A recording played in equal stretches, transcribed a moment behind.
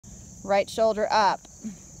Right shoulder up.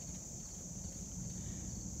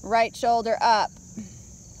 Right shoulder up.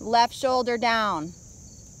 Left shoulder down.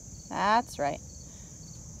 That's right.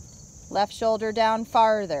 Left shoulder down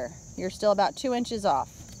farther. You're still about 2 inches off.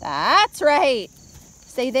 That's right.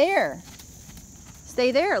 Stay there.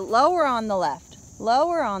 Stay there. Lower on the left.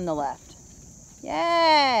 Lower on the left.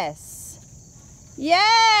 Yes.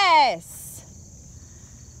 Yes.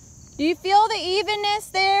 Do you feel the evenness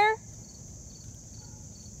there?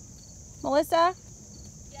 Melissa?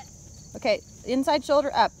 Yes. Okay, inside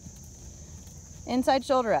shoulder up. Inside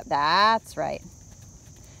shoulder up. That's right.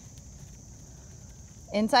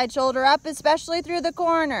 Inside shoulder up, especially through the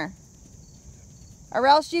corner. Or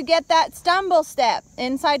else you get that stumble step.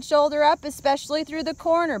 Inside shoulder up, especially through the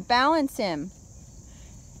corner. Balance him.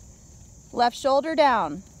 Left shoulder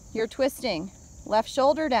down. You're twisting. Left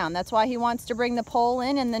shoulder down. That's why he wants to bring the pole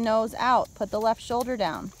in and the nose out. Put the left shoulder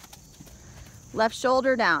down. Left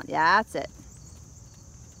shoulder down. Yeah, that's it.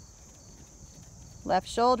 Left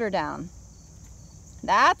shoulder down.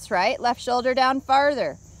 That's right. Left shoulder down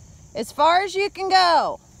farther. As far as you can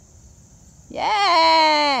go.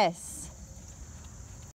 Yes.